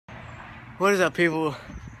What is up, people?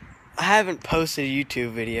 I haven't posted a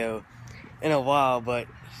YouTube video in a while, but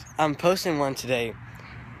I'm posting one today.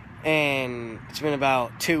 And it's been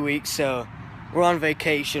about 2 weeks, so we're on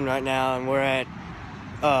vacation right now, and we're at,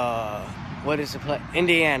 what is the place?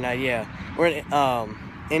 Indiana, yeah. We're in,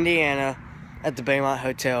 Indiana at the Baymont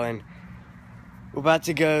Hotel, and we're about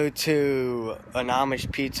to go to an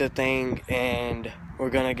Amish pizza thing, and we're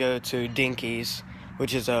gonna go to Dinky's,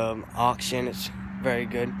 which is an auction. It's very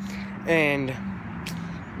good. And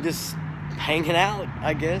just hanging out,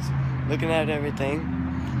 I guess, looking at everything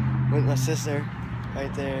with my sister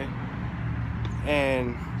right there.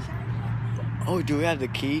 And oh, do we have the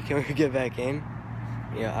key? Can we get back in?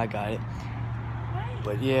 Yeah, I got it.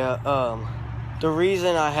 But yeah, the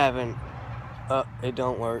reason I haven't it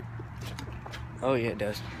don't work. Oh yeah, it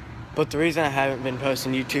does. But the reason I haven't been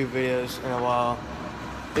posting YouTube videos in a while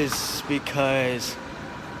is because,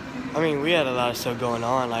 I mean, we had a lot of stuff going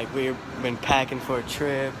on. Like, we've been packing for a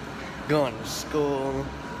trip, going to school,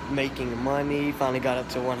 making money. Finally got up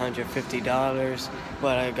to $150,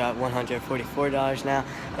 but I got $144 now.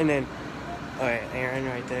 And then, all right, Aaron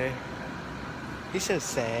right there. He's so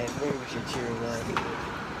sad. Maybe we should cheer him up.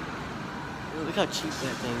 Look how cheap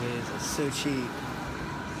that thing is. It's so cheap.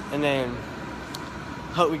 And then,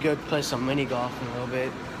 hope we go play some mini golf in a little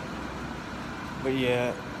bit. But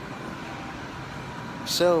yeah.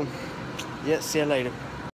 So, yeah, see you later.